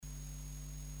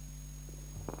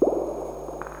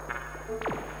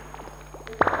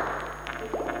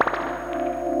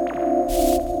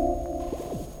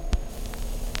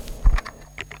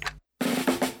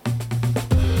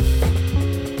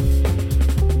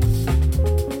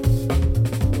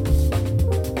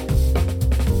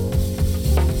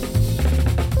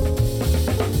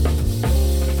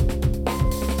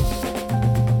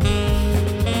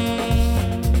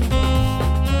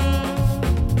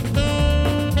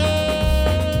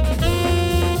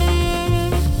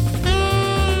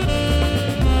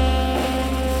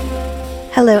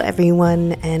Hello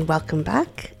everyone and welcome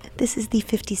back. This is the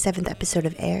 57th episode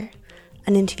of Air,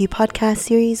 an interview podcast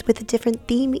series with a different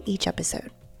theme each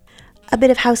episode. A bit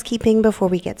of housekeeping before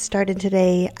we get started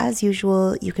today. As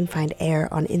usual, you can find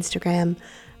Air on Instagram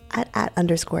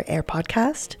 @_Air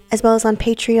podcast, as well as on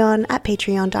Patreon at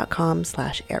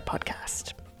patreon.com/Air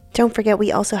podcast. Don't forget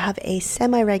we also have a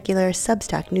semi-regular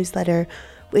Substack newsletter,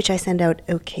 which I send out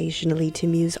occasionally to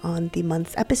muse on the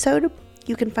month's episode.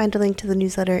 You can find a link to the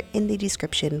newsletter in the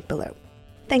description below.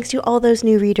 Thanks to all those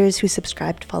new readers who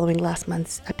subscribed following last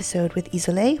month's episode with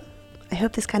Isolé. I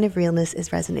hope this kind of realness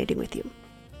is resonating with you.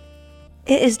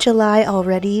 It is July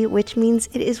already, which means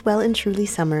it is well and truly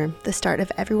summer, the start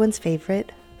of everyone's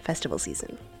favorite festival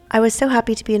season. I was so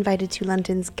happy to be invited to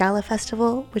London's GALA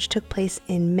festival, which took place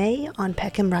in May on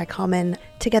Peckham Rye Common.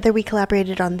 Together we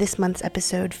collaborated on this month's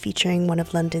episode featuring one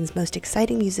of London's most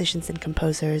exciting musicians and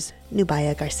composers,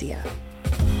 Nubya Garcia.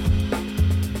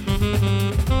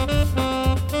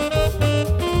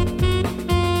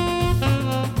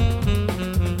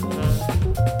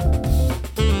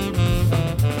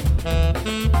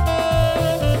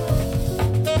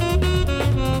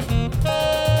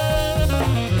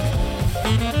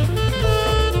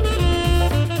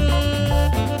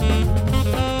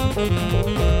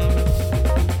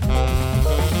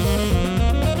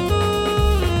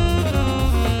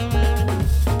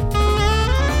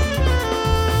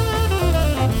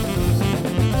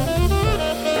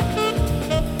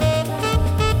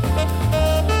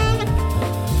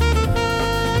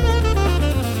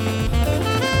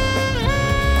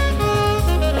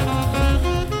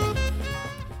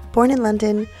 Born in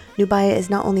London, Nubya is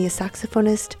not only a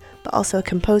saxophonist, but also a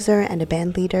composer and a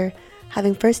band leader,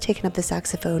 having first taken up the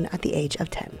saxophone at the age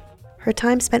of 10. Her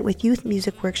time spent with youth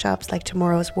music workshops like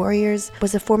Tomorrow's Warriors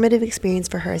was a formative experience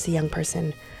for her as a young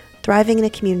person, thriving in a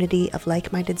community of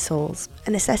like-minded souls, a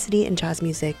necessity in jazz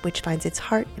music which finds its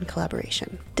heart in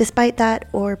collaboration. Despite that,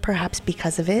 or perhaps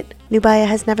because of it, Nubya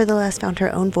has nevertheless found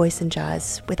her own voice in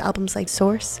jazz, with albums like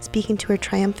Source speaking to her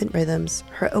triumphant rhythms,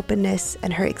 her openness,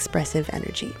 and her expressive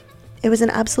energy. It was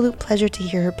an absolute pleasure to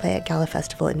hear her play at GALA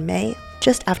Festival in May,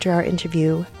 just after our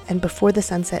interview and before the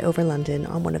sunset over London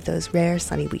on one of those rare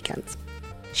sunny weekends.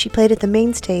 She played at the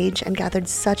main stage and gathered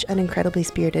such an incredibly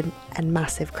spirited and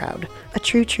massive crowd. A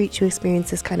true treat to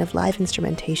experience this kind of live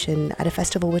instrumentation at a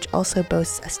festival which also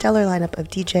boasts a stellar lineup of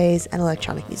DJs and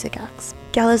electronic music acts.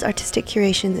 GALA's artistic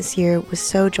curation this year was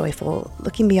so joyful,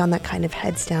 looking beyond that kind of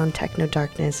heads-down techno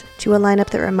darkness to a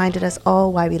lineup that reminded us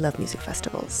all why we love music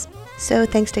festivals. So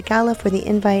thanks to GALA for the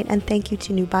invite, and thank you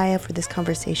to Nubya for this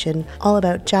conversation all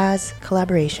about jazz,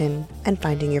 collaboration, and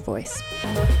finding your voice.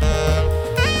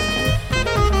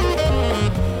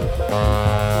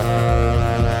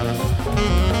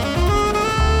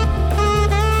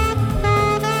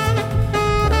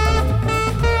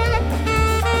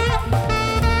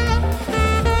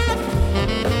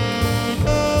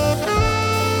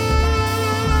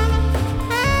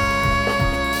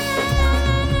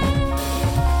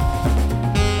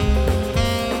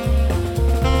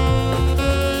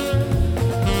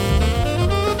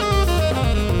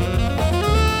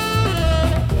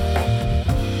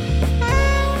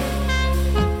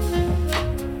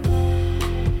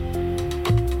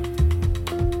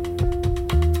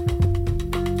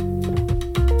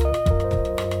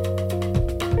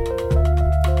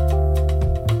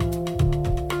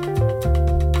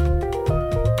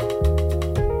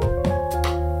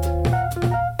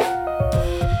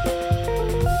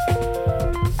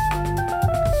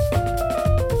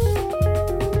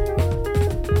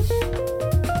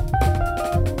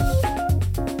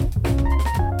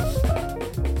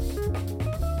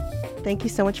 Thank you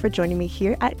so much for joining me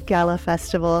here at GALA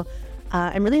Festival.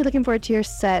 I'm really looking forward to your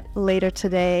set later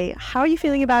today. How are you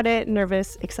feeling about it?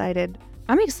 Nervous? Excited?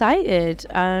 I'm excited.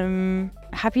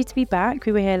 Happy to be back.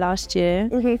 We were here last year,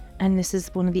 and this is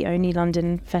one of the only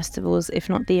London festivals, if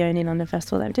not the only London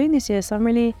festival that I'm doing this year. So I'm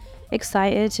really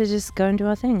excited to just go and do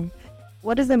our thing.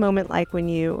 What is the moment like when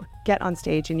you get on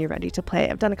stage and you're ready to play?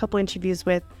 I've done a couple interviews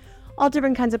with all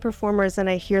different kinds of performers, and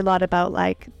I hear a lot about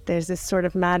like there's this sort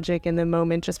of magic in the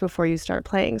moment just before you start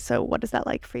playing. So what is that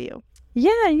like for you? Yeah,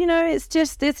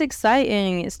 it's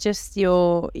exciting. It's just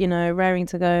you're, raring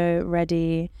to go,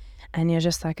 ready, and you're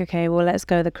just like, okay, well, let's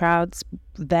go. The crowd's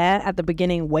there at the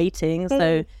beginning waiting.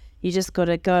 So you just got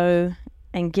to go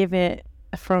and give it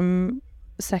from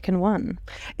second one.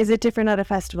 Is it different at a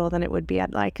festival than it would be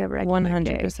at like a regular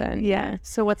 100%. gig? Yeah.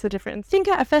 So what's the difference? I think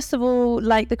at a festival,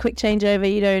 like the quick changeover,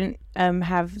 you don't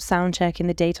have sound check in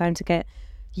the daytime to get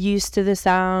used to the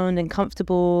sound and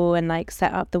comfortable and like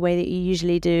set up the way that you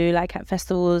usually do. Like at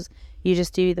festivals, you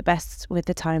just do the best with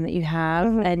the time that you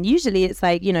have. And usually it's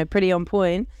like, you know, pretty on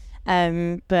point.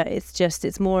 But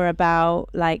it's more about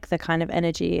like the kind of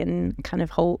energy and kind of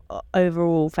whole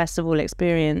overall festival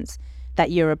experience that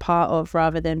you're a part of,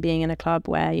 rather than being in a club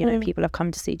where, you know, people have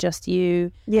come to see just you.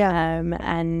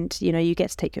 And, you know, you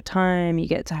get to take your time, you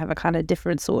get to have a kind of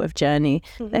different sort of journey.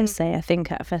 Let's say, I think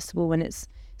at a festival when it's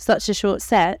such a short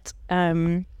set,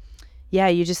 everything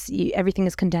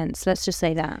is condensed. Let's just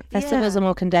say that. Festivals are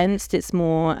more condensed. It's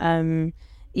more,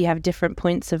 you have different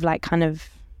points of like kind of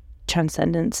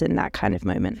transcendence in that kind of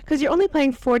moment. Because you're only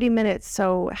playing 40 minutes.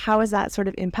 So how is that sort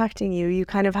of impacting you? You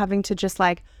kind of having to just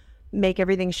like make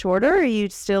everything shorter, or are you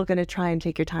still going to try and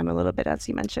take your time a little bit, as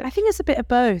you mentioned? I think it's a bit of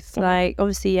both. Like,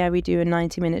 obviously, we do a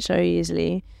 90-minute show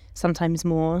usually, sometimes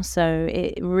more. So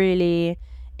it really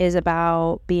is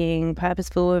about being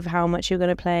purposeful of how much you're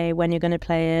going to play, when you're going to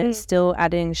play it, still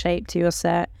adding shape to your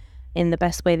set in the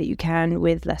best way that you can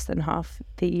with less than half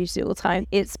the usual time.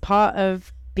 It's part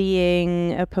of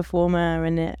being a performer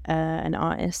and an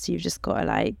artist. You've just got to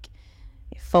like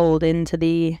fold into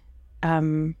the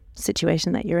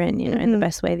situation that you're in, you know, in the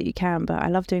best way that you can. But I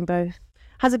love doing both.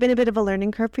 Has it been a bit of a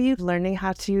learning curve for you, learning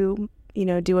how to, you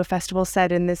know, do a festival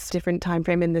set in this different time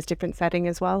frame, in this different setting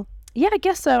as well? Yeah, I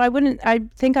guess so. I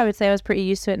think I would say I was pretty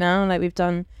used to it now. Like, we've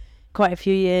done quite a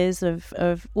few years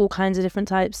of all kinds of different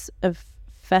types of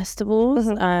festivals.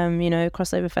 You know,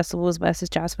 crossover festivals versus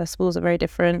jazz festivals are very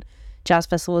different. Jazz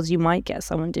festivals, you might get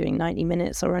someone doing 90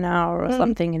 minutes or an hour or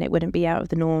something, and it wouldn't be out of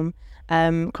the norm.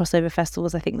 Crossover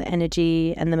festivals, I think the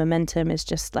energy and the momentum is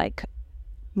just like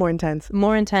more intense,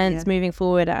 moving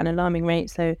forward at an alarming rate.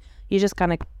 So you just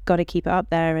kind of got to keep it up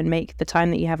there and make the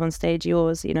time that you have on stage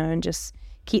yours, you know, and just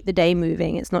keep the day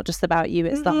moving. It's not just about you,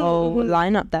 it's the whole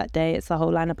lineup that day, it's the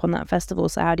whole lineup on that festival.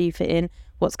 So how do you fit in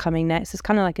what's coming next? It's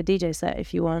kind of like a DJ set,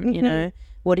 if you want. You know,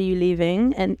 what are you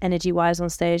leaving and energy wise on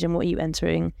stage, and what are you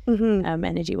entering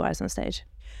energy wise on stage?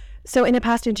 So in a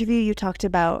past interview, you talked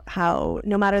about how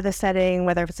no matter the setting,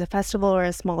 whether it's a festival or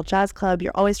a small jazz club,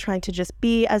 you're always trying to just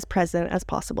be as present as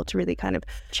possible to really kind of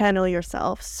channel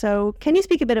yourself. So can you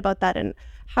speak a bit about that and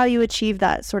how you achieve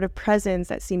that sort of presence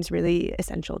that seems really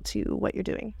essential to what you're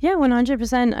doing? Yeah,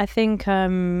 100%. I think,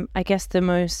 I guess the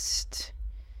most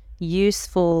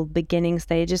useful beginning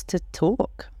stage is to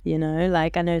talk, you know?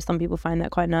 Like, I know some people find that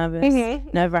quite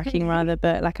nerve-wracking rather,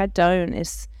 but like I don't.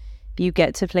 It's, you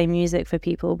get to play music for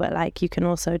people, but like you can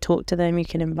also talk to them, you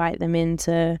can invite them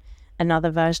into another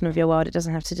version of your world. It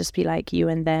doesn't have to just be like you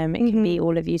and them, it can be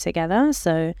all of you together.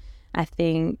 So I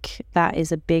think that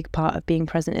is a big part of being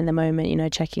present in the moment, you know,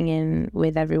 checking in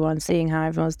with everyone, seeing how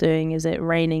everyone's doing. Is it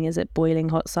raining? Is it boiling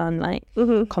hot sun? Like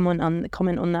comment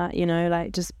on that, you know,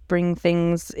 like just bring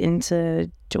things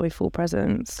into joyful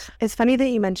presence. It's funny that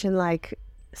you mentioned like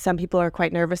some people are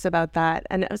quite nervous about that.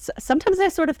 And sometimes I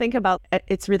sort of think about,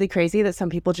 it's really crazy that some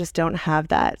people just don't have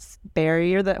that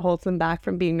barrier that holds them back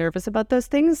from being nervous about those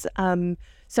things.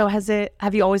 So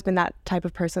have you always been that type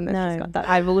of person that's just got that?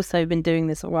 I've also been doing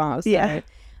this a while. So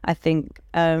I think,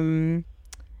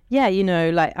 you know,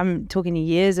 like I'm talking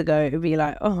years ago, it would be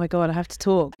like, oh my God, I have to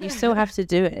talk. You still have to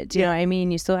do it. Do you know what I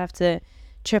mean? You still have to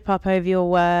trip up over your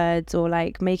words or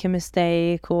like make a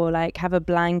mistake or like have a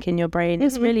blank in your brain.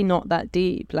 It's really not that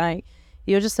deep. Like,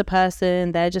 you're just a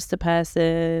person, they're just a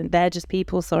person, they're just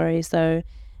people, sorry. So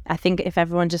I think if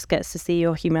everyone just gets to see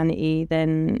your humanity,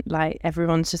 then like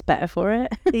everyone's just better for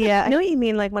it. Yeah, I know what you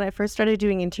mean. Like when I first started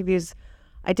doing interviews,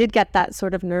 I did get that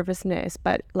sort of nervousness,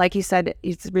 but like you said,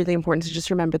 it's really important to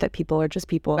just remember that people are just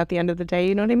people at the end of the day,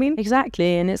 you know what I mean?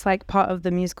 Exactly, and it's like part of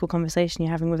the musical conversation you're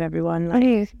having with everyone.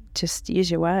 Like, just use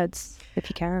your words if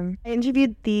you can. I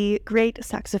interviewed the great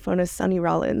saxophonist Sonny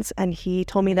Rollins, and he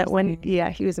told me that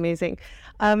he was amazing.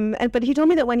 But he told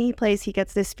me that when he plays, he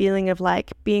gets this feeling of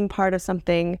like being part of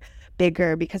something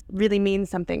bigger, because it really means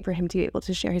something for him to be able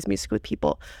to share his music with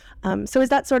people. So is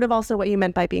that sort of also what you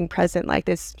meant by being present, like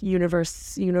this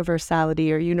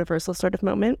universality or universal sort of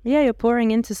moment? Yeah, you're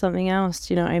pouring into something else,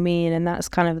 you know what I mean? And that's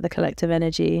kind of the collective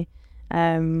energy,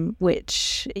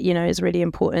 which, you know, is really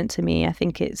important to me. I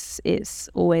think it's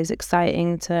always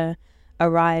exciting to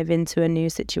arrive into a new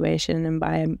situation, and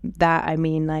by that I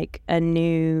mean like a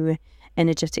new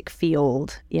energetic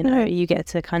field, you know. You get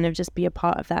to kind of just be a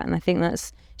part of that, and I think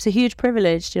it's a huge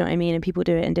privilege, do you know what I mean? And people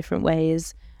do it in different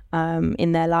ways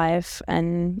in their life,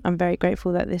 and I'm very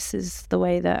grateful that this is the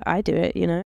way that I do it, you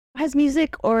know. Has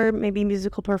music or maybe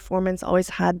musical performance always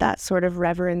had that sort of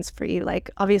reverence for you? Like,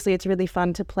 obviously it's really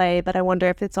fun to play, but I wonder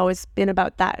if it's always been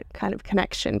about that kind of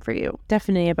connection for you.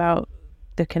 Definitely about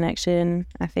the connection,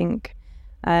 I think.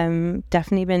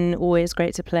 Definitely been always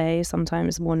great to play,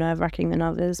 sometimes more nerve-wracking than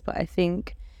others, but I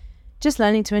think just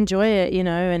learning to enjoy it, you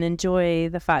know, and enjoy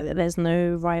the fact that there's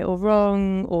no right or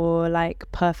wrong or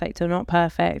like perfect or not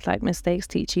perfect. Like mistakes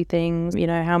teach you things. You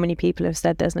know, how many people have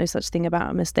said there's no such thing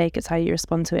about a mistake. It's how you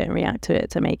respond to it and react to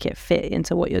it to make it fit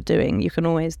into what you're doing. You can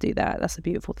always do that. That's a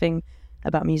beautiful thing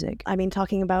about music. I mean,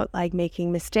 talking about like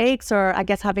making mistakes, or I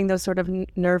guess having those sort of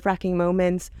nerve-wracking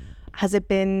moments, has it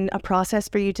been a process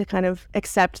for you to kind of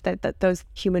accept that those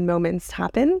human moments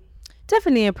happen?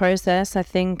 Definitely a process. I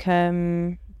think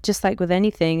just like with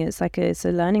anything, it's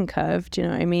a learning curve. Do you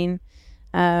know what I mean?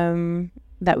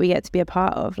 That we get to be a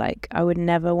part of. Like, I would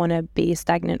never want to be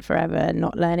stagnant forever,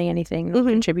 not learning anything, not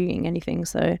contributing anything.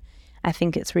 So I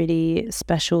think it's really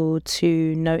special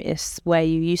to notice where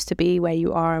you used to be, where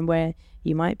you are, and where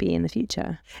you might be in the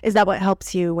future. Is that what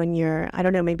helps you when you're, I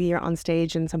don't know, maybe you're on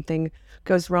stage and something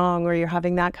goes wrong, or you're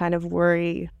having that kind of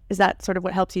worry? Is that sort of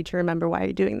what helps you to remember why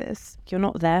you're doing this? You're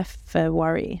not there for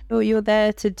worry. You're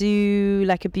there to do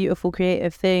like a beautiful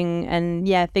creative thing, and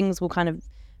yeah, things will kind of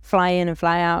fly in and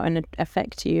fly out and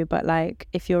affect you. But like,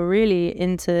 if you're really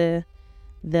into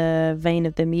the vein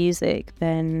of the music,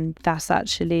 then that's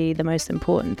actually the most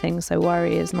important thing. So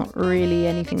worry is not really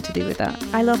anything to do with that.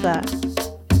 I love that.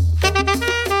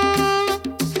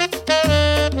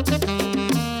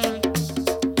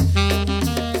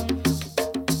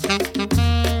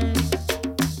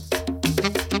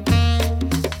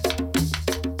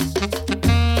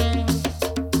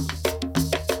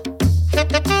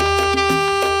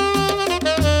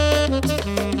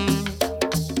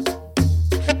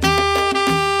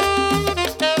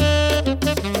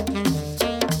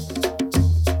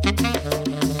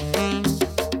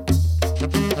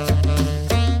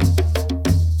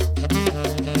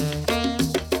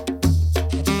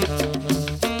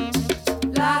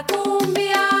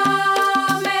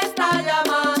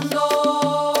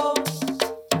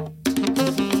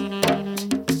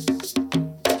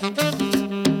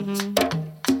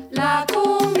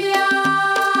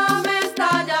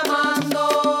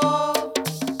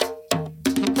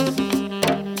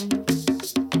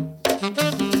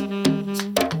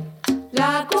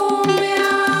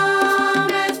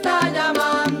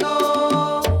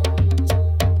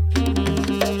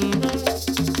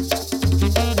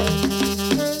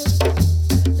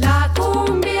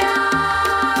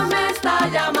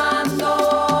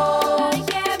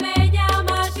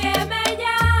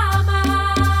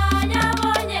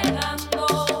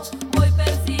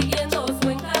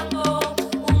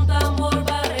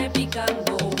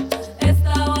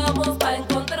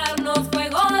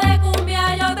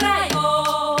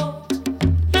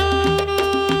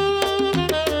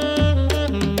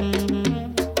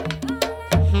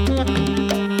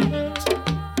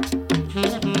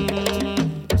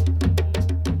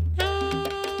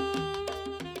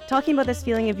 Talking about this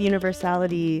feeling of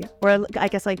universality, or I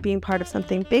guess like being part of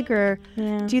something bigger,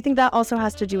 do you think that also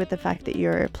has to do with the fact that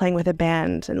you're playing with a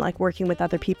band and like working with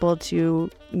other people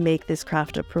to make this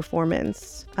craft a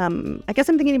performance? I guess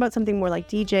I'm thinking about something more like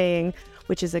DJing,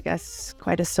 which is, I guess,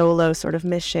 quite a solo sort of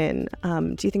mission.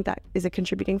 Do you think that is a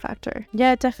contributing factor?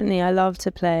 Yeah, definitely. I love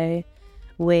to play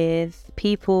with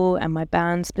people and my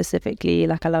band specifically.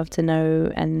 Like, I love to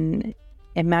know and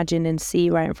imagine and see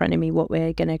right in front of me what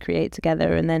we're going to create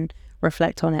together, and then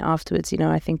reflect on it afterwards. You know,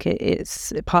 I think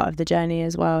it's part of the journey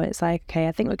as well. It's like, okay,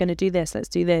 I think we're going to do this, let's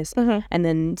do this. And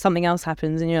then something else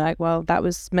happens and you're like, well, that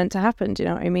was meant to happen. Do you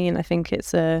know what I mean? I think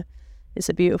it's a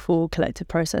beautiful collective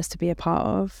process to be a part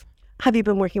of. Have you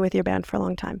been working with your band for a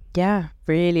long time? Yeah,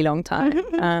 really long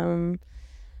time.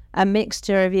 A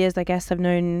mixture of years, I guess. I've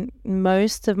known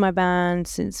most of my band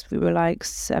since we were like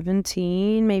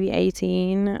 17, maybe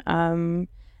 18.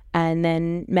 And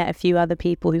then met a few other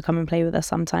people who come and play with us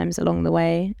sometimes along the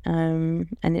way. And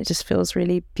it just feels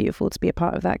really beautiful to be a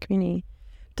part of that community.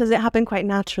 Does it happen quite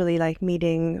naturally, like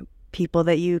meeting people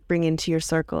that you bring into your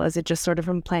circle? Is it just sort of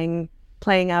from playing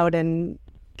out and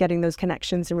getting those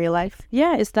connections in real life?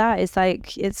 Yeah, it's that. It's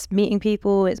like, it's meeting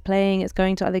people, it's playing, it's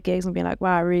going to other gigs and being like,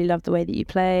 wow, I really love the way that you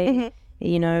play,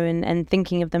 you know, and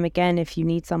thinking of them again if you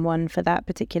need someone for that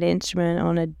particular instrument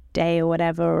on a day or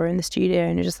whatever, or in the studio,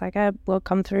 and you're just like, oh, well,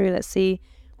 come through, let's see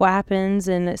what happens,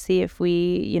 and let's see if we,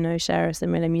 you know, share a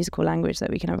similar musical language that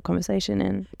we can have a conversation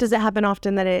in. Does it happen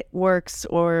often that it works,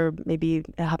 or maybe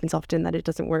it happens often that it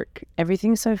doesn't work?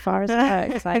 Everything so far has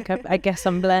worked. Like, I guess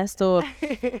I'm blessed, or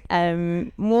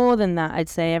more than that, I'd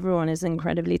say everyone is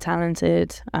incredibly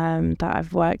talented that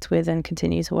I've worked with and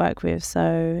continue to work with.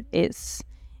 So it's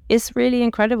really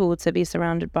incredible to be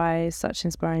surrounded by such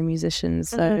inspiring musicians.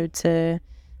 So to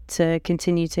to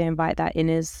continue to invite that in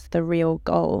is the real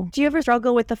goal. Do you ever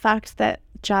struggle with the fact that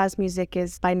jazz music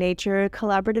is by nature a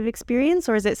collaborative experience,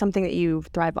 or is it something that you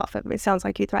thrive off of? It sounds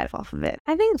like you thrive off of it.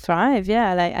 I think thrive,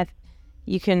 yeah. Like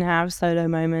you can have solo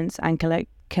moments and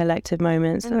collective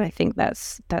moments, and I think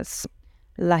that's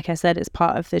like I said, it's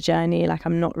part of the journey. Like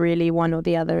I'm not really one or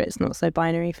the other. It's not so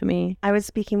binary for me. I was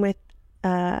speaking with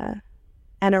Anna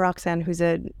Roxanne, who's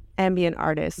an ambient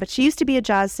artist, but she used to be a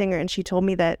jazz singer, and she told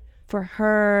me that for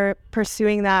her,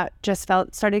 pursuing that just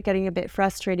started getting a bit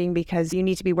frustrating because you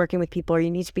need to be working with people or you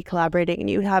need to be collaborating, and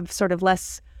you have sort of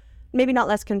less, maybe not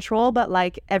less control, but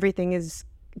like everything is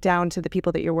down to the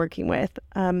people that you're working with.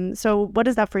 So what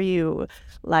is that for you?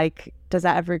 Like, does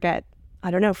that ever get,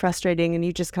 I don't know, frustrating, and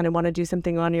you just kind of want to do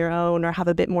something on your own or have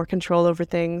a bit more control over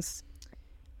things?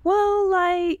 Well,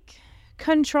 like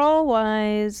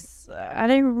control-wise, I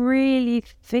don't really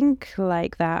think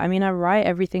like that. I mean, I write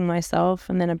everything myself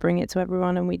and then I bring it to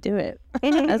everyone and we do it.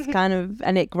 That's kind of,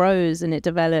 and it grows and it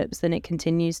develops and it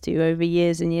continues to over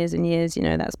years and years and years. You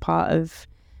know, that's part of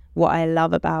what I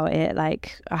love about it.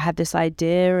 Like I had this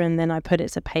idea and then I put it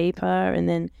to paper and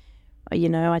then, you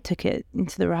know, I took it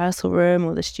into the rehearsal room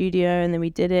or the studio and then we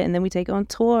did it and then we take it on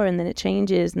tour and then it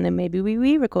changes and then maybe we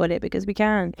re-record it because we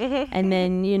can. And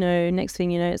then, you know, next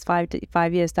thing you know, it's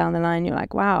 5 years down the line, you're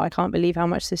like, wow, I can't believe how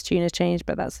much this tune has changed.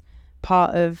 But that's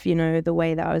part of, you know, the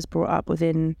way that I was brought up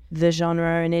within the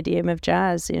genre and idiom of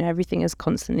jazz. You know, everything is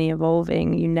constantly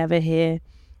evolving. You never hear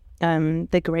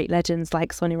the great legends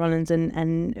like Sonny Rollins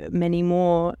and many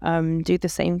more do the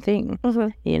same thing.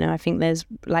 You know, I think there's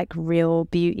like real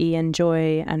beauty and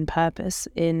joy and purpose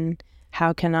in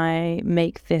how can I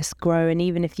make this grow, and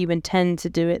even if you intend to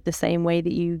do it the same way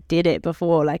that you did it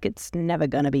before, like it's never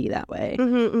gonna be that way.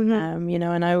 You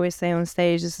know, and I always say on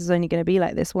stage, this is only gonna be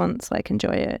like this once. Like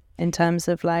enjoy it in terms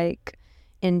of like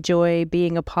enjoy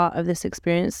being a part of this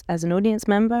experience as an audience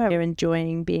member. You're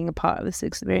enjoying being a part of this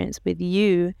experience with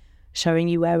you, showing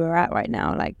you where we're at right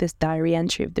now. Like this diary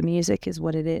entry of the music is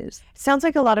what it is. Sounds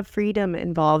like a lot of freedom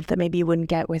involved that maybe you wouldn't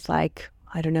get with like,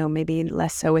 I don't know, maybe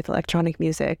less so with electronic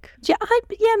music. Yeah,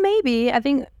 maybe. I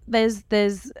think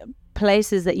there's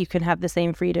places that you can have the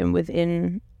same freedom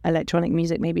within electronic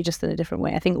music, maybe just in a different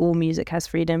way. I think all music has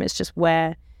freedom. It's just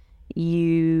where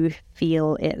you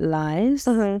feel it lies.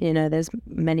 You know, there's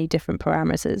many different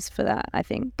parameters for that, I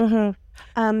think.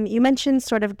 You mentioned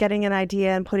sort of getting an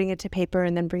idea and putting it to paper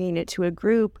and then bringing it to a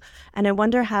group. And I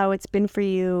wonder how it's been for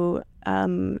you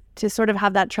to sort of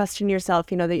have that trust in yourself,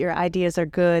 you know, that your ideas are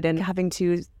good and having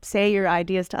to say your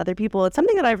ideas to other people. It's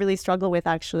something that I really struggle with,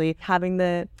 actually, having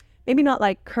the, maybe not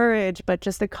like courage, but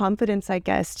just the confidence, I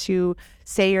guess, to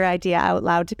say your idea out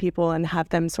loud to people and have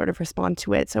them sort of respond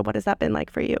to it. So what has that been like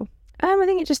for you? I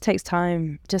think it just takes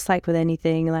time, just like with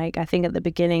anything. Like I think at the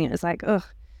beginning it was like, ugh,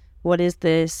 what is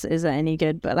this? Is it any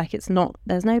good? But like it's not,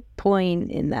 there's no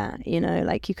point in that, you know,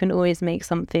 like you can always make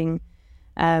something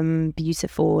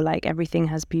beautiful. Like everything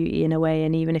has beauty in a way,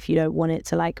 and even if you don't want it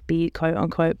to like be quote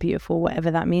unquote beautiful, whatever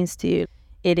that means to you,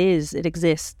 it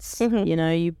exists. You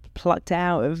know, you plucked it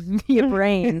out of your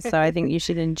brain. So I think you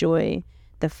should enjoy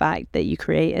the fact that you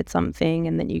created something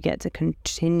and that you get to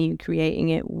continue creating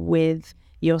it with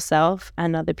yourself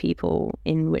and other people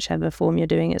in whichever form you're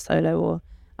doing it, solo or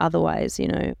otherwise. You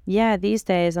know, yeah, these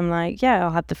days I'm like, yeah,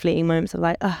 I'll have the fleeting moments of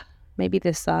like, maybe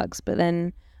this sucks, but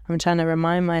then I'm trying to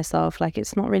remind myself like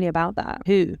it's not really about that.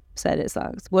 Who said it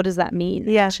sucks? What does that mean?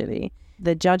 Actually,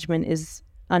 the judgment is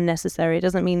unnecessary. It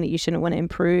doesn't mean that you shouldn't want to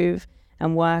improve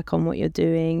and work on what you're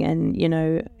doing and, you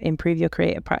know, improve your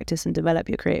creative practice and develop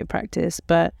your creative practice.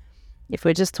 But if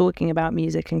we're just talking about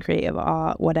music and creative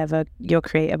art, whatever your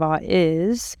creative art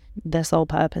is, the sole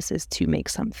purpose is to make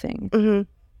something.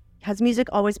 Has music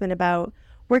always been about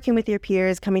working with your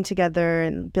peers, coming together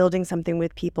and building something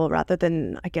with people rather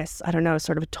than, I guess, I don't know,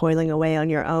 sort of toiling away on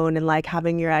your own and like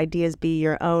having your ideas be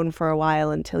your own for a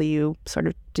while until you sort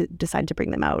of decide to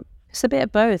bring them out? It's a bit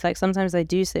of both. Like sometimes I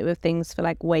do sit with things for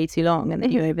like way too long and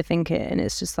then you overthink it and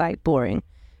it's just like boring.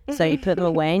 So you put them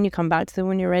away and you come back to them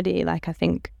when you're ready. Like I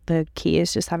think the key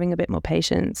is just having a bit more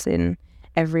patience in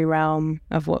every realm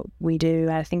of what we do.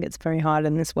 I think it's very hard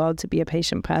in this world to be a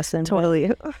patient person.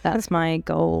 Totally. That's my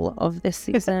goal of this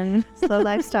season. Slow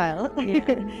lifestyle.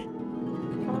 Yeah.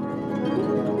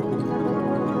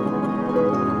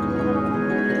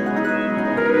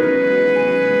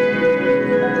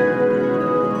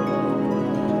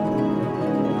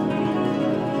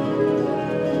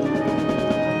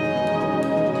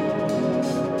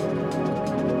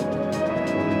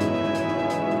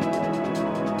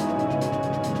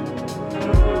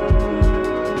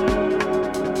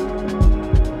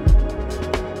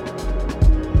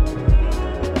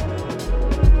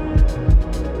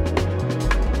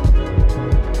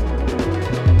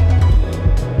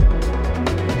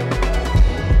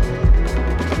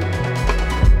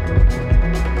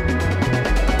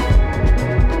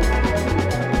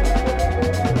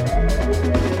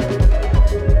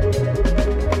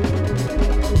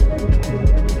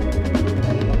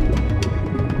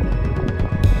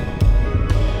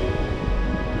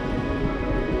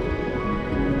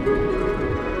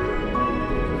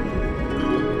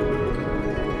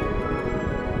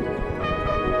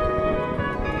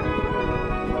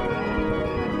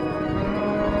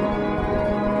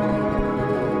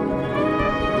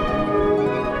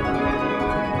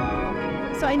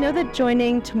 I know that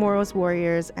joining Tomorrow's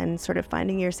Warriors and sort of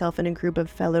finding yourself in a group of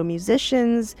fellow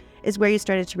musicians is where you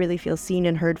started to really feel seen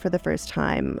and heard for the first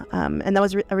time. And that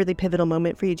was a really pivotal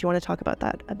moment for you. Do you want to talk about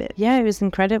that a bit? Yeah, it was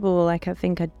incredible. Like, I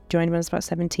think I joined when I was about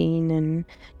 17, and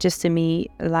just to meet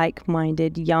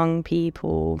like-minded young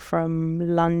people from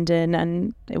London,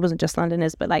 and it wasn't just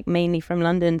Londoners, but like mainly from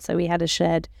London. So we had a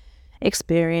shared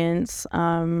experience,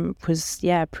 was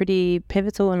pretty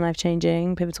pivotal and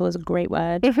life-changing. Pivotal is a great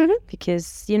word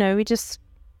because, you know, we just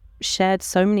shared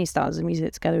so many styles of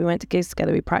music together. We went to gigs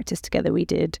together, we practiced together, we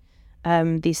did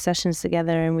these sessions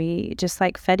together, and we just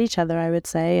like fed each other, I would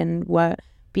say, and were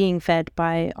being fed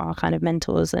by our kind of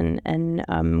mentors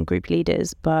and group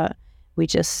leaders. But we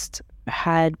just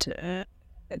had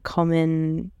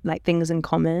common, like, things in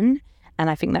common,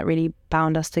 and I think that really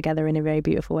bound us together in a very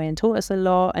beautiful way and taught us a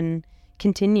lot, and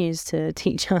continues to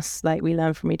teach us. Like, we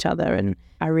learn from each other, and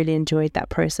I really enjoyed that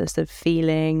process of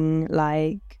feeling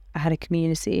like I had a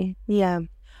community. Yeah.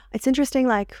 It's interesting,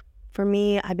 like, for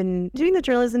me, I've been doing the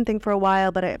journalism thing for a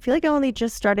while, but I feel like I only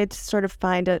just started to sort of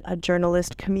find a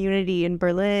journalist community in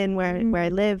Berlin where I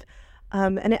live.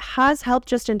 And it has helped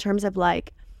just in terms of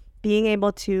like being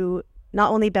able to not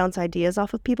only bounce ideas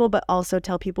off of people, but also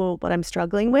tell people what I'm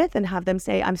struggling with and have them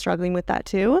say, I'm struggling with that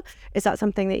too. Is that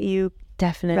something that you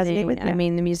definitely resonate with? I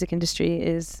mean, the music industry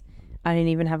is, I don't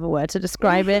even have a word to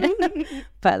describe it.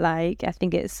 But like, I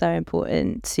think it's so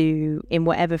important to, in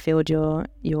whatever field you're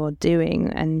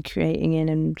doing and creating in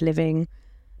and living,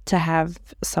 to have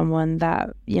someone that,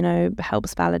 you know,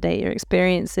 helps validate your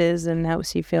experiences and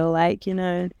helps you feel like, you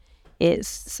know,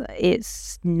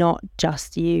 it's not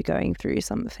just you going through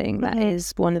something. That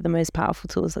is one of the most powerful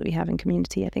tools that we have in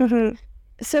community, I think.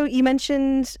 So you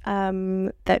mentioned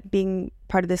that being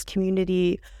part of this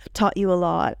community taught you a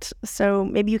lot. So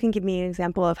maybe you can give me an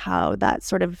example of how that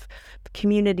sort of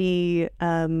community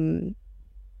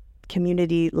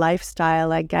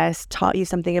lifestyle, I guess, taught you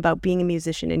something about being a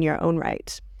musician in your own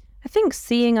right. I think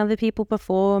seeing other people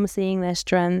perform, seeing their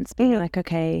strengths, being like,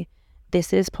 okay,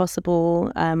 this is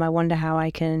possible. I wonder how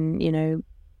I can, you know,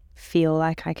 feel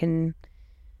like I can,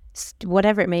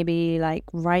 whatever it may be, like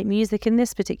write music in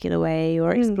this particular way,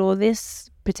 or explore this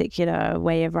particular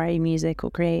way of writing music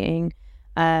or creating,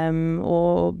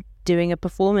 or doing a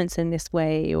performance in this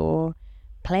way, or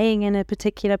playing in a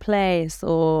particular place,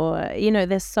 or, you know,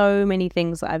 there's so many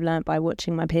things that I've learned by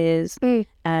watching my peers,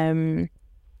 and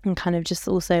kind of just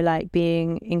also like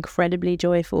being incredibly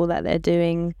joyful that they're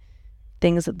doing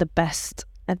things at the best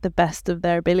of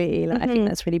their ability. Like, I think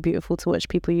that's really beautiful to watch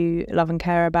people you love and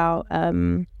care about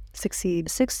succeed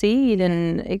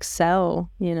and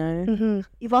excel, you know.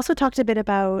 You've also talked a bit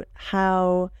about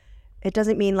how it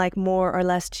doesn't mean like more or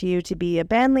less to you to be a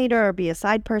band leader or be a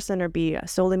side person or be a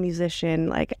solo musician.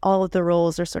 Like, all of the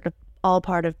roles are sort of all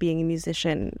part of being a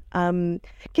musician. Can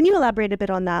you elaborate a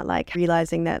bit on that, like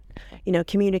realizing that, you know,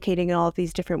 communicating in all of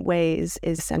these different ways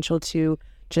is essential to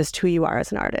just who you are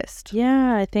as an artist?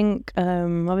 Yeah, I think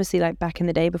obviously, like, back in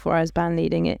the day before I was band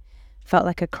leading, it felt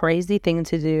like a crazy thing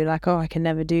to do, like, oh, I can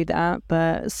never do that.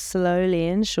 But slowly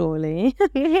and surely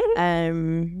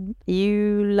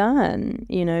you learn,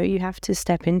 you know, you have to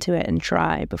step into it and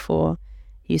try before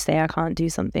you say I can't do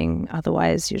something.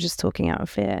 Otherwise you're just talking out of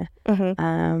fear.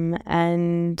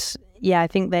 And yeah, I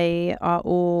think they are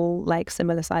all like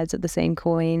similar sides of the same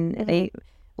coin. They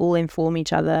all inform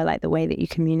each other, like the way that you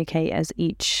communicate as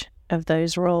each of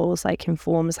those roles like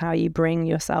informs how you bring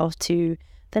yourself to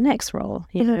the next role,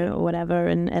 you know, or whatever,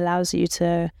 and allows you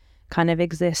to kind of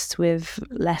exist with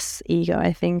less ego,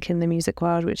 I think, in the music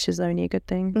world, which is only a good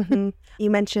thing. You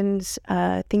mentioned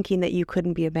thinking that you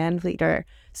couldn't be a band leader.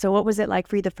 So what was it like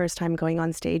for you the first time going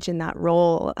on stage in that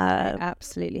role? I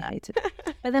absolutely hated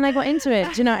it. But then I got into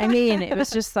it. Do you know what I mean? It was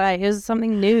just like, it was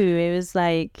something new. It was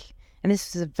like, and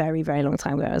this was a very, very long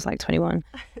time ago. I was like 21.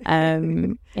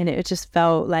 And it just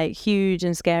felt like huge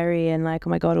and scary and like, oh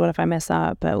my God, what if I mess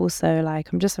up? But also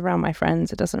like, I'm just around my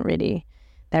friends. It doesn't really,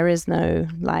 there is no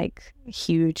like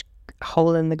huge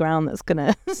hole in the ground that's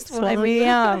gonna swallow me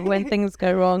up when things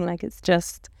go wrong. Like, it's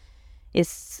just,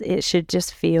 it should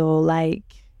just feel like,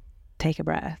 take a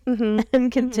breath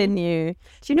and continue.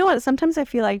 Do you know what? Sometimes I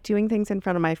feel like doing things in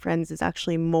front of my friends is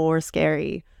actually more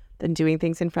scary than doing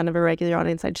things in front of a regular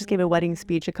audience. I just gave a wedding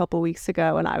speech a couple weeks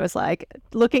ago, and I was like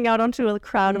looking out onto a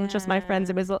crowd of just my friends.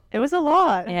 It was a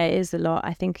lot. Yeah, it is a lot.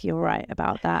 I think you're right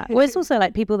about that. Well, it's also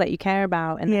like people that you care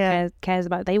about and that cares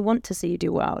about. They want to see you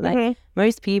do well. Like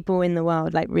most people in the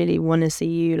world, like really want to see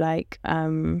you like,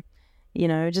 you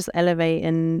know, just elevate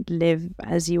and live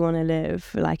as you want to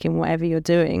live, like in whatever you're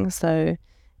doing. So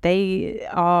they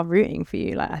are rooting for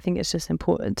you. Like, I think it's just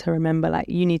important to remember, like,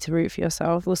 you need to root for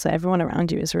yourself. Also, everyone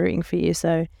around you is rooting for you.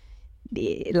 So,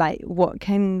 like, what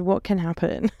can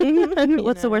happen?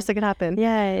 What's the worst that could happen?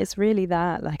 Yeah, it's really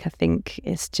that. Like, I think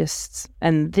it's just,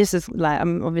 and this is like,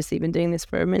 I'm obviously been doing this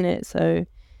for a minute, so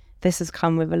this has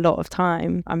come with a lot of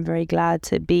time. I'm very glad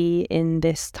to be in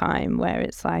this time where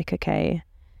it's like, okay,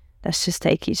 let's just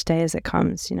take each day as it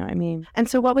comes, you know what I mean? And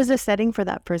so what was the setting for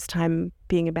that first time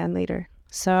being a band leader?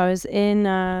 So I was in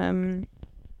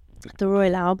the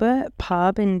Royal Albert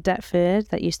pub in Deptford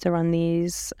that used to run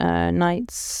these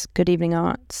nights, Good Evening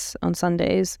Arts, on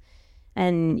Sundays.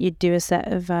 And you'd do a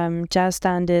set of jazz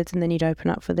standards and then you'd open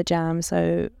up for the jam.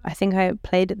 So I think I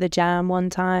played at the jam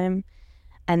one time.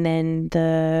 And then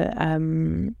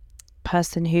the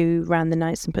person who ran the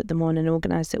nights and put them on and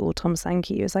organised it all, Tom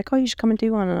Sankey, was like, oh, you should come and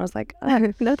do one. And I was like,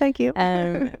 oh. No, thank you.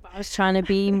 I was trying to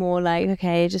be more like,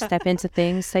 okay, just step into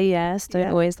things, say yes, don't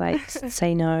always like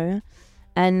say no.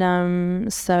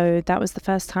 And so that was the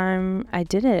first time I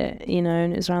did it, you know,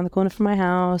 and it was around the corner from my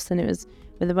house, and it was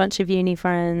with a bunch of uni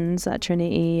friends at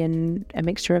Trinity, and a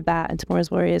mixture of that and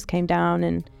Tomorrow's Warriors came down,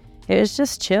 and it was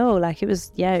just chill. Like, it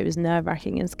was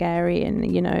nerve-wracking and scary,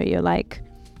 and, you know, you're like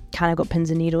kind of got pins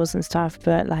and needles and stuff,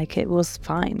 but like, it was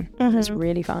fine. It was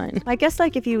really fine. I guess,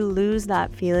 like, if you lose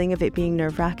that feeling of it being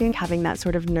nerve-wracking, having that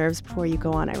sort of nerves before you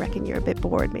go on, I reckon you're a bit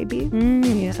bored, maybe.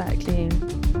 Exactly.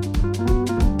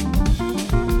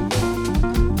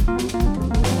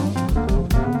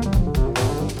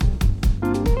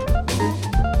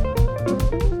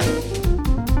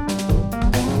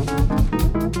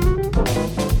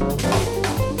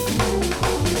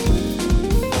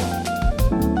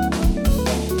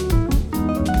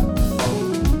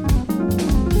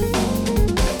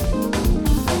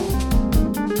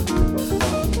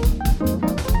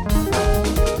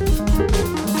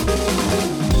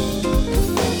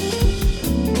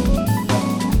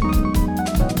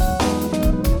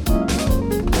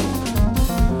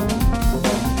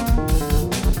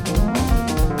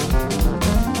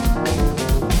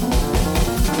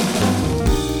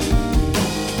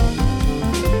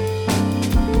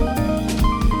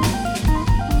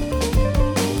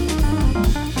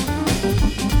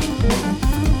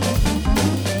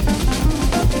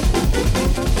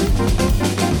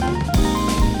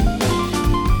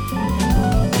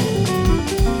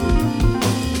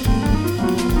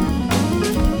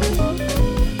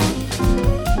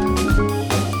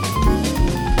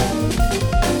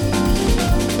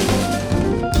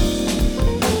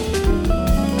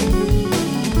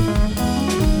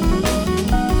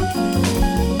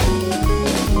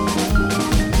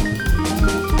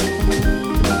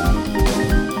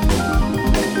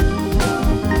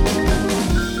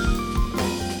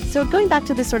 So going back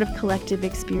to this sort of collective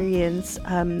experience,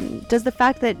 does the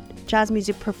fact that jazz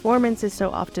music performance is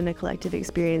so often a collective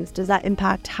experience, does that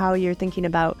impact how you're thinking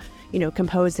about, you know,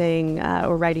 composing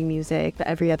or writing music?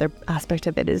 Every other aspect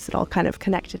of it, is it all kind of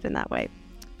connected in that way?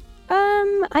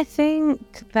 I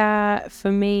think that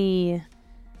for me,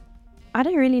 I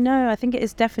don't really know. I think it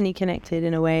is definitely connected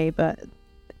in a way, but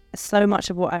so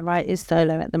much of what I write is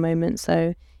solo at the moment.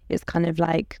 So it's kind of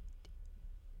like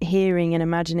hearing and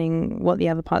imagining what the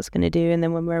other part's going to do, and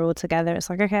then when we're all together, it's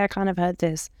like, okay, I kind of heard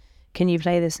this, can you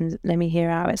play this and let me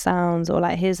hear how it sounds, or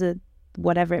like, here's a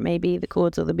whatever it may be, the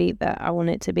chords or the beat that I want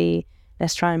it to be,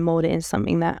 let's try and mold it into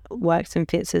something that works and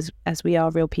fits as we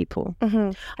are real people.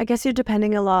 I guess you're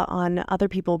depending a lot on other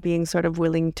people being sort of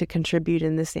willing to contribute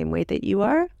in the same way that you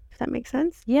are, if that makes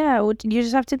sense. Yeah, well, you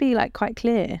just have to be like quite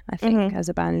clear, I think, as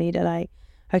a band leader, like,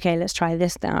 okay, let's try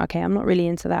this now. Okay, I'm not really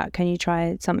into that. Can you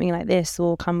try something like this?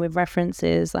 Or come with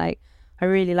references. Like, I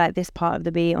really like this part of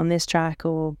the beat on this track,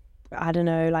 or I don't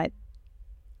know, like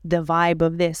the vibe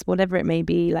of this, whatever it may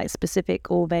be, like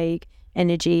specific or vague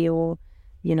energy, or,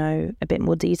 you know, a bit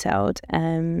more detailed.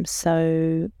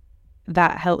 So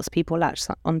that helps people latch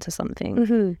onto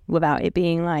something without it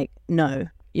being like, no,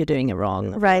 you're doing it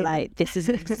wrong. Right. Like, this is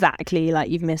exactly like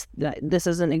you've missed, like, this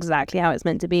isn't exactly how it's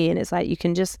meant to be. And it's like, you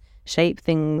can just shape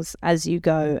things as you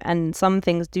go, and some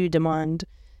things do demand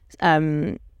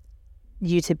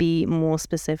you to be more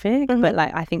specific, but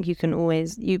like, I think you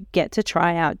get to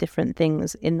try out different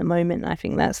things in the moment. I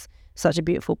think that's such a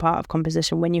beautiful part of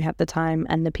composition, when you have the time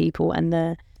and the people and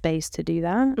the space to do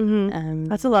that.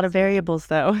 That's a lot of variables,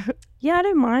 though. Yeah, I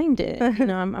don't mind it. You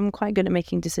know, I'm quite good at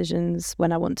making decisions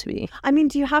when I want to be. I mean,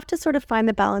 do you have to sort of find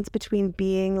the balance between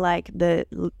being like the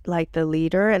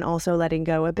leader and also letting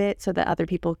go a bit so that other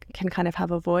people can kind of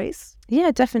have a voice? Yeah,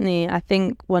 definitely. I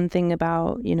think one thing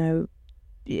about, you know,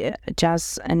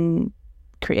 jazz and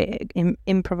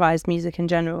improvised music in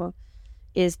general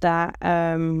is that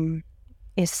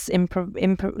it's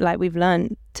like we've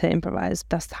learned to improvise.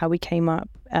 That's how we came up,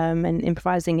 and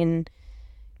improvising in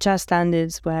jazz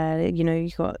standards where, you know,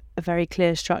 you've got a very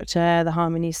clear structure, the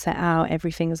harmony's set out,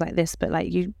 everything is like this, but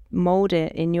like you mold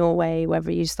it in your way,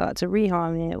 whether you start to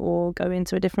reharm it or go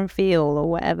into a different feel or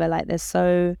whatever. Like there's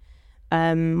so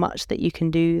much that you can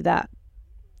do that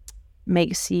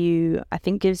makes you, I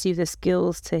think, gives you the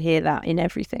skills to hear that in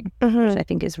everything, which I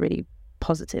think is really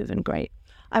positive and great.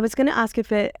 I was going to ask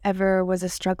if it ever was a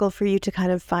struggle for you to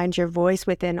kind of find your voice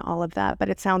within all of that, but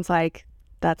it sounds like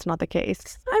that's not the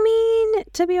case. I mean,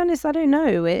 to be honest, I don't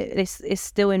know. It's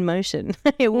still in motion.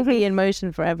 It will be in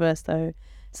motion forever. So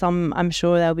I'm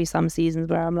sure there'll be some seasons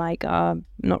where I'm like, I'm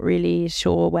not really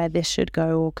sure where this should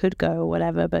go or could go or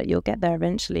whatever, but you'll get there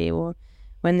eventually. Or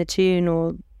when the tune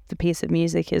or the piece of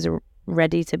music is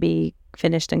ready to be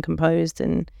finished and composed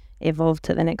and evolved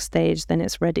to the next stage, then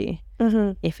it's ready.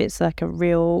 If it's like a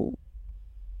real,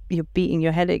 you're beating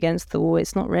your head against the wall,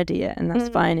 it's not ready yet, and that's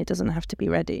fine. It doesn't have to be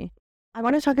ready. I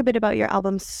want to talk a bit about your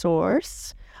album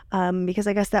Source, because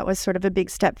I guess that was sort of a big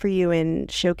step for you in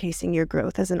showcasing your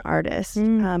growth as an artist.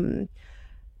 Can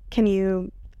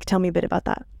you tell me a bit about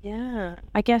that? Yeah,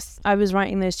 I guess I was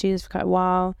writing those tunes for quite a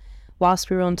while whilst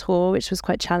we were on tour, which was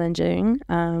quite challenging,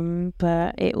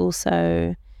 but it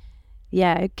also,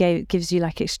 it gives you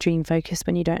like extreme focus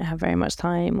when you don't have very much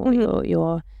time, or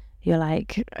you're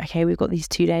like, okay, we've got these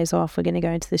 2 days off, we're going to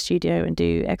go into the studio and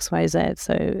do XYZ,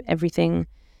 so everything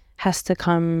has to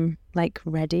come like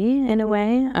ready in a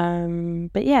way.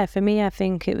 But yeah, for me, I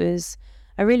think it was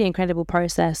a really incredible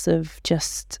process of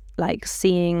just like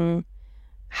seeing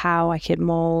how I could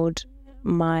mold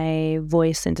my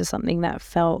voice into something that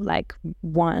felt like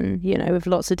one, you know, with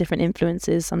lots of different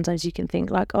influences. Sometimes you can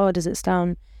think like, oh, does it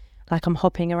sound like I'm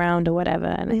hopping around or whatever?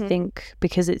 And I think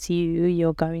because it's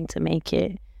you're going to make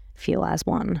it feel as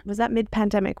one. Was that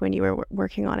mid-pandemic when you were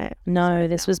working on it? No,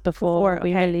 this was before.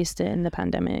 We released it in the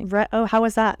pandemic. Oh, how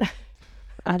was that?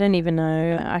 I don't even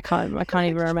know. I can't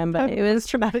even remember. It was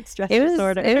traumatic stress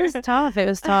disorder. It was tough. It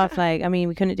was tough. Like, I mean,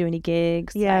 we couldn't do any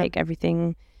gigs. Like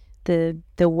everything, the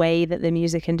way that the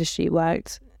music industry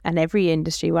worked and every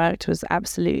industry worked was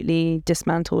absolutely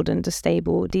dismantled and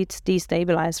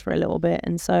destabilized for a little bit.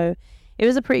 And so it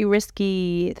was a pretty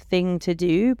risky thing to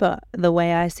do, but the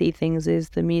way I see things is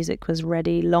the music was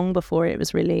ready long before it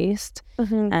was released.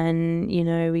 And, you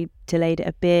know, we delayed it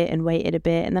a bit and waited a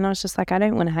bit. And then I was just like, I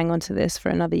don't want to hang on to this for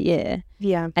another year.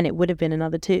 Yeah. And it would have been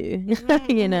another 2,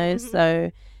 you know,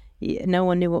 so no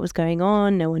one knew what was going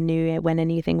on. No one knew when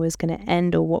anything was going to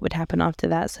end or what would happen after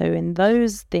that. So in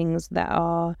those things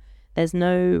there's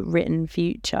no written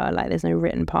future, like there's no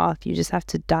written path. You just have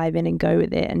to dive in and go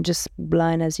with it and just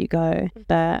learn as you go.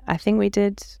 But I think we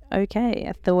did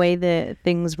okay the way that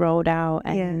things rolled out.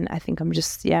 And I think I'm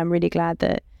really glad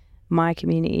that my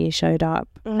community showed up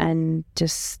and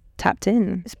just tapped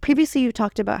in. Previously, you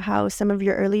talked about how some of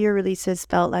your earlier releases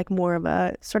felt like more of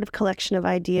a sort of collection of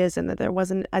ideas and that there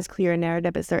wasn't as clear a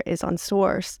narrative as there is on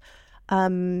Source.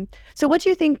 So what do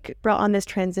you think brought on this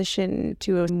transition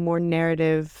to a more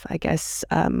narrative, I guess,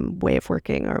 way of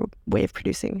working or way of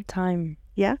producing? Time.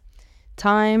 Yeah?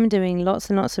 Time, doing lots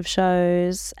and lots of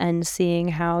shows and seeing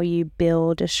how you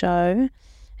build a show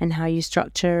and how you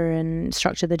structure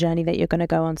the journey that you're going to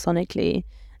go on sonically.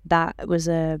 That was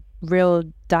a real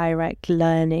direct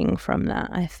learning from that,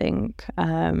 I think. How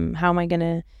am I going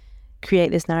to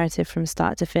create this narrative from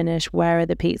start to finish? Where are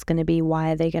the peaks going to be?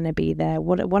 Why are they going to be there?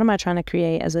 What am I trying to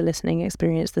create as a listening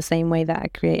experience, the same way that I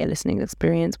create a listening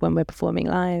experience when we're performing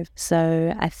live?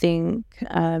 So I think,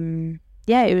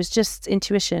 it was just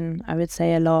intuition, I would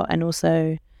say, a lot. And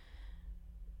also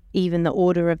even the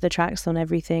order of the tracks on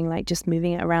everything, like just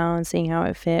moving it around, seeing how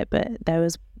it fit. But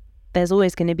there's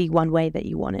always going to be one way that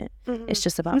you want it. It's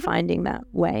just about finding that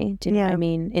way. Do you know what I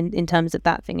mean? In terms of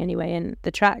that thing anyway. And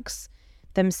the tracks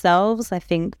themselves, I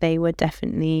think they were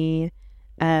definitely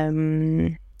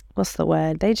what's the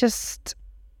word? They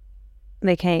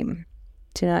came.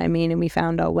 Do you know what I mean? And we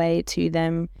found our way to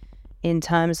them in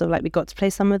terms of like we got to play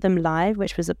some of them live,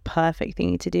 which was a perfect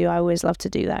thing to do. I always love to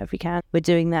do that if we can. We're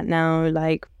doing that now,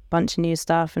 like bunch of new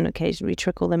stuff, and occasionally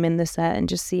trickle them in the set and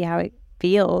just see how it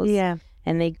feels. Yeah.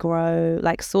 And they grow.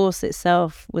 Like Source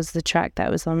itself was the track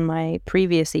that was on my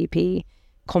previous EP,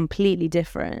 completely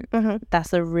different.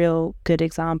 That's a real good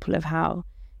example of how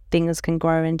things can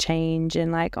grow and change,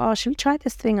 and like, oh, should we try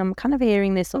this thing? I'm kind of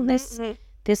hearing this on this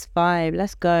vibe.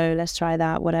 Let's go. Let's try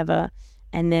that, whatever.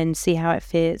 And then see how it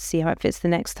fits the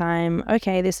next time.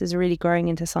 Okay, this is really growing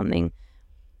into something.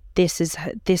 This is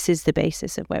the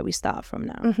basis of where we start from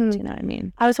now. Do you know what I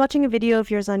mean? I was watching a video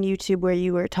of yours on YouTube where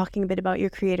you were talking a bit about your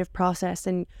creative process,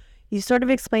 and You sort of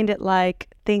explained it like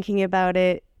thinking about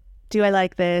it. Do I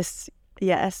like this?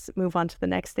 Yes. Move on to the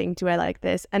next thing. Do I like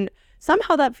this? And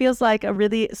somehow that feels like a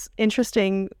really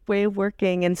interesting way of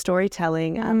working and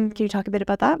storytelling. Can you talk a bit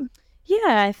about that?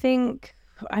 Yeah, I think,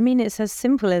 it's as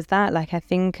simple as that. Like, I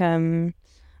think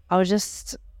I'll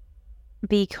just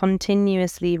be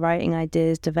continuously writing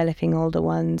ideas, developing older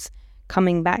ones,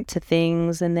 coming back to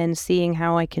things, and then seeing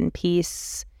how I can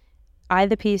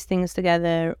either piece things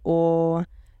together or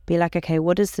be like, okay,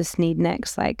 what does this need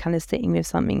next? Like, kind of sitting with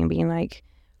something and being like,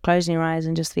 closing your eyes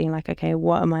and just being like, okay,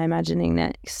 what am I imagining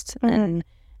next? And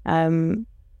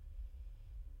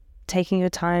taking your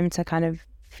time to kind of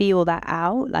feel that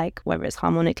out, like whether it's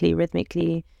harmonically,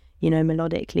 rhythmically,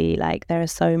 melodically. Like, there are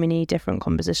so many different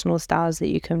compositional styles that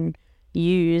you can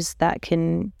use that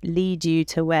can lead you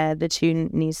to where the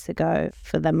tune needs to go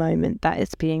for the moment that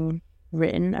it's being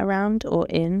written around or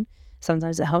in.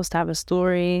 Sometimes it helps to have a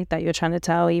story that you're trying to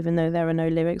tell, even though there are no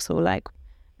lyrics or like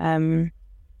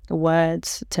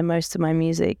words to most of my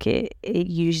music. It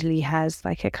usually has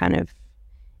like a kind of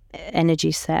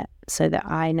energy set so that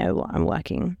I know what I'm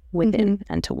working within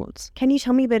and towards. Can you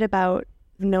tell me a bit about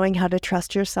knowing how to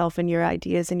trust yourself and your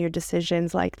ideas and your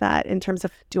decisions like that, in terms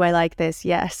of, do I like this?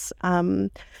 Yes.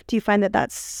 Do you find that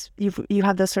that's you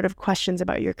have those sort of questions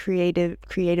about your creative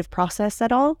process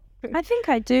at all? I think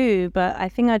I do, but I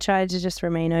think I try to just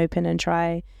remain open and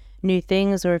try new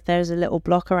things. Or if there's a little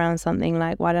block around something,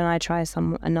 like, why don't I try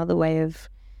another way of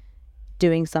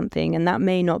doing something? And that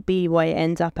may not be what it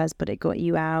ends up as, but it got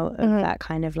you out of that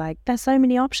kind of like, there's so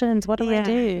many options, what do I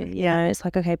do? You know, it's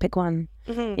like, okay, pick one,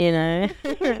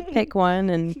 pick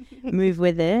one and move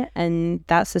with it. And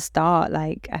that's a start.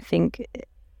 Like, I think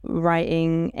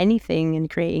writing anything and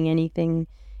creating anything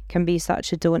can be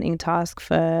such a daunting task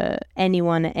for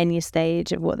anyone at any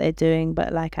stage of what they're doing.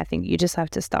 But like, I think you just have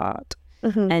to start.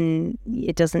 And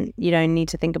you don't need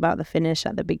to think about the finish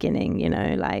at the beginning,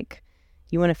 like,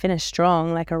 you want to finish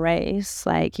strong, like a race,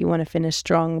 like you want to finish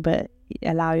strong, but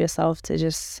allow yourself to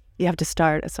just, you have to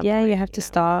start at some point. You have to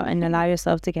start and allow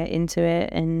yourself to get into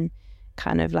it and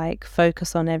kind of like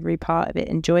focus on every part of it.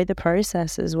 Enjoy the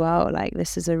process as well. Like,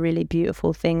 this is a really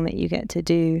beautiful thing that you get to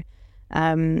do.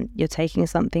 You're taking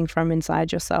something from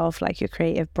inside yourself, like your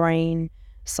creative brain,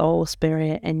 soul,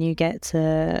 spirit, and you get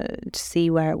to see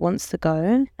where it wants to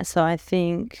go. So I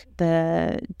think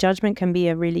the judgment can be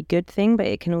a really good thing, but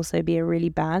it can also be a really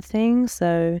bad thing.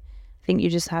 So I think you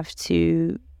just have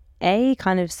to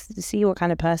kind of see what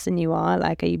kind of person you are.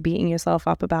 Like, are you beating yourself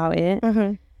up about it?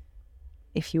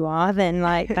 If you are, then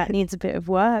like that needs a bit of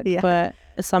work. But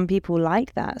some people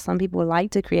like that. Some people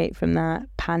like to create from that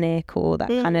panic or that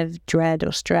kind of dread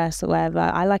or stress or whatever.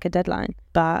 I like a deadline,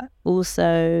 but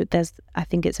also I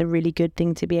think it's a really good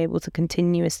thing to be able to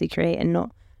continuously create and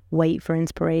not wait for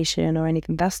inspiration or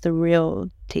anything. That's the real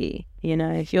tea.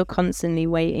 If you're constantly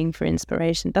waiting for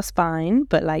inspiration, that's fine,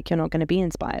 but like, you're not going to be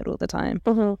inspired all the time.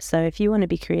 So if you want to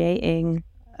be creating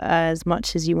as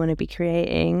much as you want to be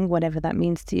creating, whatever that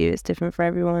means to you, it's different for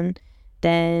everyone,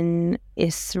 then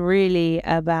it's really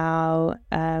about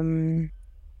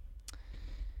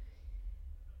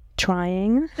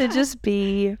trying to just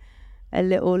be a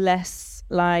little less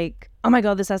like, oh my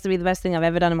God, this has to be the best thing I've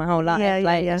ever done in my whole life.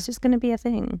 It's just going to be a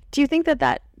thing. Do you think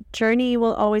that journey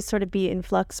will always sort of be in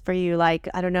flux for you? Like,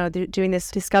 I don't know, doing this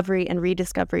discovery and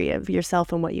rediscovery of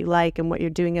yourself and what you like and what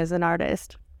you're doing as an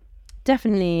artist?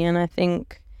 Definitely. And I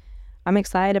think I'm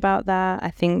excited about that. I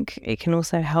think it can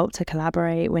also help to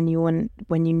collaborate when you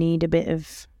need a bit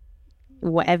of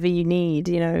whatever you need,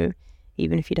 even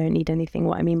if you don't need anything.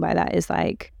 What I mean by that is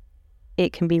like,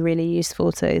 it can be really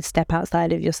useful to step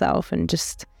outside of yourself and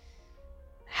just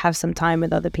have some time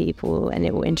with other people, and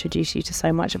it will introduce you to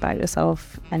so much about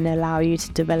yourself and allow you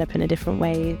to develop in a different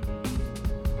way.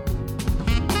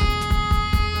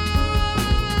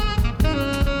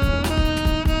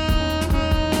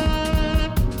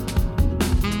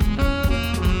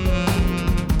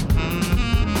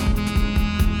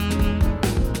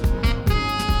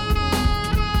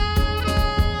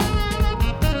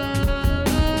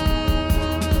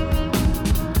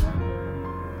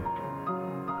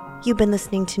 You've been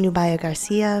listening to Nubya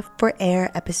Garcia for Air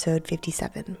episode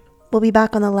 57. We'll be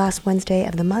back on the last Wednesday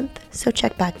of the month, so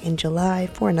check back in July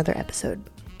for another episode.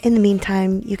 In the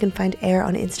meantime, you can find Air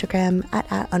on Instagram at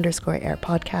 @_Air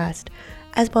Podcast,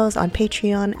 as well as on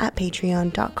Patreon at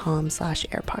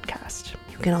patreon.com/Air Podcast.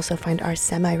 You can also find our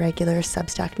semi-regular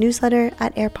Substack newsletter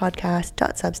at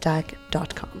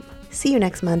airpodcast.substack.com. See you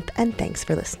next month, and thanks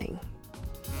for listening.